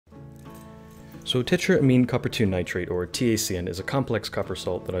So Tetraamminecopper nitrate, or TACN, is a complex copper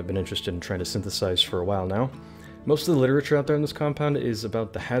salt that I've been interested in trying to synthesize for a while now. Most of the literature out there on this compound is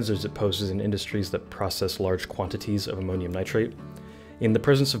about the hazards it poses in industries that process large quantities of ammonium nitrate. In the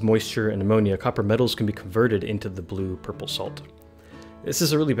presence of moisture and ammonia, copper metals can be converted into the blue-purple salt. This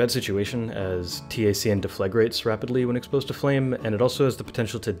is a really bad situation, as TACN deflagrates rapidly when exposed to flame, and it also has the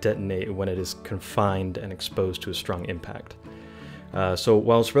potential to detonate when it is confined and exposed to a strong impact. So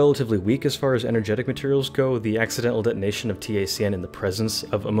while it's relatively weak as far as energetic materials go, the accidental detonation of TACN in the presence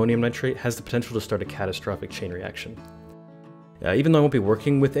of ammonium nitrate has the potential to start a catastrophic chain reaction. Even though I won't be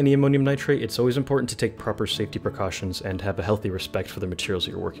working with any ammonium nitrate, it's always important to take proper safety precautions and have a healthy respect for the materials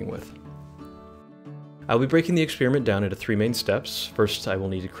that you're working with. I'll be breaking the experiment down into three main steps. First, I will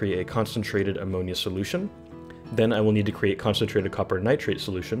need to create a concentrated ammonia solution. Then I will need to create concentrated copper nitrate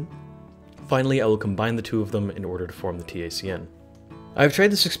solution. Finally, I will combine the two of them in order to form the TACN. I've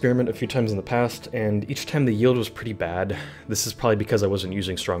tried this experiment a few times in the past, and each time the yield was pretty bad. This is probably because I wasn't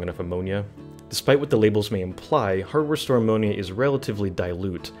using strong enough ammonia. Despite what the labels may imply, hardware store ammonia is relatively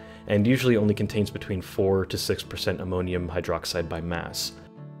dilute, and usually only contains between 4 to 6% ammonium hydroxide by mass.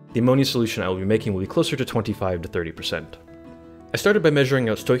 The ammonia solution I will be making will be closer to 25 to 30%. I started by measuring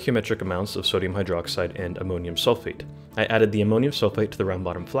out stoichiometric amounts of sodium hydroxide and ammonium sulfate. I added the ammonium sulfate to the round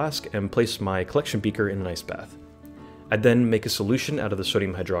bottom flask and placed my collection beaker in an ice bath. I'd then make a solution out of the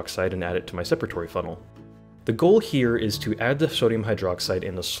sodium hydroxide and add it to my separatory funnel. The goal here is to add the sodium hydroxide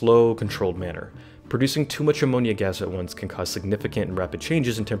in a slow, controlled manner. Producing too much ammonia gas at once can cause significant and rapid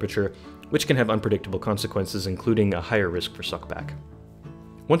changes in temperature, which can have unpredictable consequences, including a higher risk for suckback.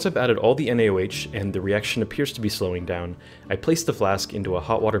 Once I've added all the NaOH and the reaction appears to be slowing down, I place the flask into a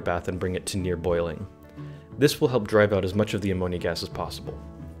hot water bath and bring it to near boiling. This will help drive out as much of the ammonia gas as possible.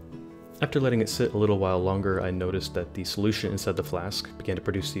 After letting it sit a little while longer, I noticed that the solution inside the flask began to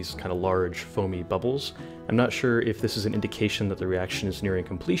produce these kind of large, foamy bubbles. I'm not sure if this is an indication that the reaction is nearing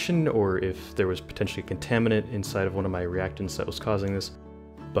completion, or if there was potentially a contaminant inside of one of my reactants that was causing this.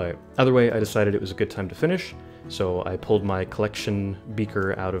 But either way, I decided it was a good time to finish, so I pulled my collection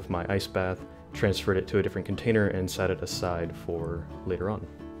beaker out of my ice bath, transferred it to a different container, and set it aside for later on.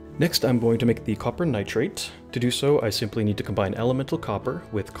 Next, I'm going to make the copper nitrate. To do so, I simply need to combine elemental copper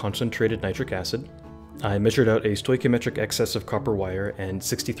with concentrated nitric acid. I measured out a stoichiometric excess of copper wire and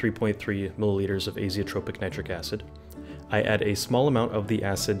 63.3 milliliters of azeotropic nitric acid. I add a small amount of the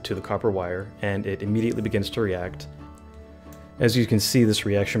acid to the copper wire, and it immediately begins to react. As you can see, this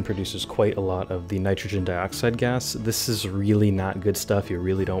reaction produces quite a lot of the nitrogen dioxide gas. This is really not good stuff. You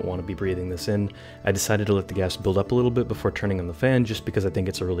really don't want to be breathing this in. I decided to let the gas build up a little bit before turning on the fan, just because I think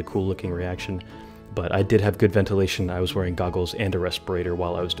it's a really cool looking reaction. But I did have good ventilation. I was wearing goggles and a respirator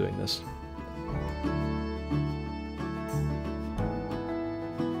while I was doing this.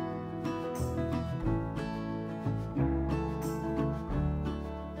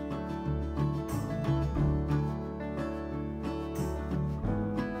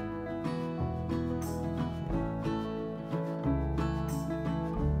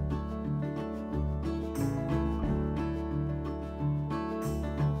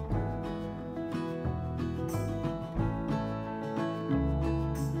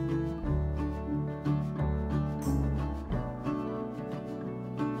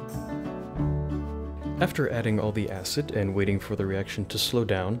 After adding all the acid and waiting for the reaction to slow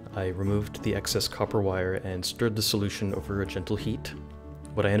down, I removed the excess copper wire and stirred the solution over a gentle heat.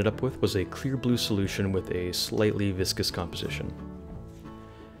 What I ended up with was a clear blue solution with a slightly viscous composition.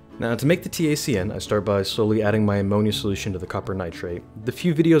 Now, to make the TACN, I start by slowly adding my ammonia solution to the copper nitrate. The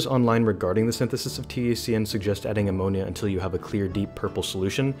few videos online regarding the synthesis of TACN suggest adding ammonia until you have a clear, deep purple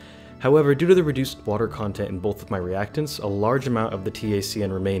solution. However, due to the reduced water content in both of my reactants, a large amount of the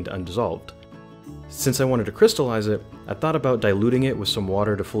TACN remained undissolved. Since I wanted to crystallize it, I thought about diluting it with some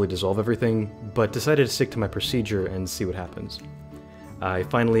water to fully dissolve everything, but decided to stick to my procedure and see what happens. I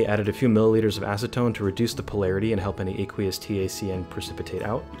finally added a few milliliters of acetone to reduce the polarity and help any aqueous TACN precipitate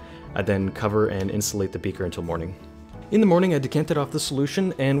out. I then cover and insulate the beaker until morning. In the morning, I decanted off the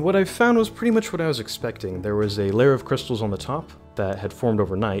solution, and what I found was pretty much what I was expecting. There was a layer of crystals on the top that had formed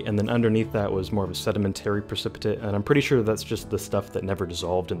overnight, and then underneath that was more of a sedimentary precipitate, and I'm pretty sure that's just the stuff that never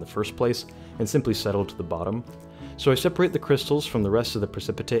dissolved in the first place and simply settled to the bottom. So I separate the crystals from the rest of the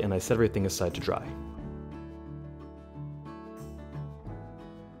precipitate and I set everything aside to dry.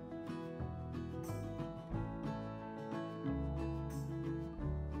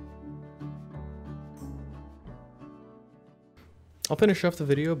 I'll finish off the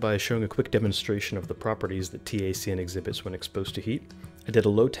video by showing a quick demonstration of the properties that TACN exhibits when exposed to heat. I did a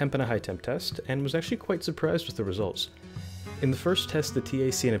low temp and a high temp test, and was actually quite surprised with the results. In the first test, the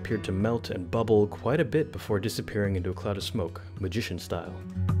TACN appeared to melt and bubble quite a bit before disappearing into a cloud of smoke, magician style.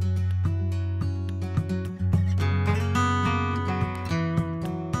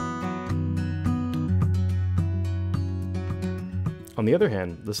 On the other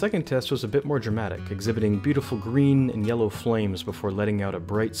hand, the second test was a bit more dramatic, exhibiting beautiful green and yellow flames before letting out a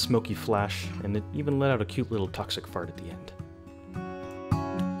bright, smoky flash, and it even let out a cute little toxic fart at the end.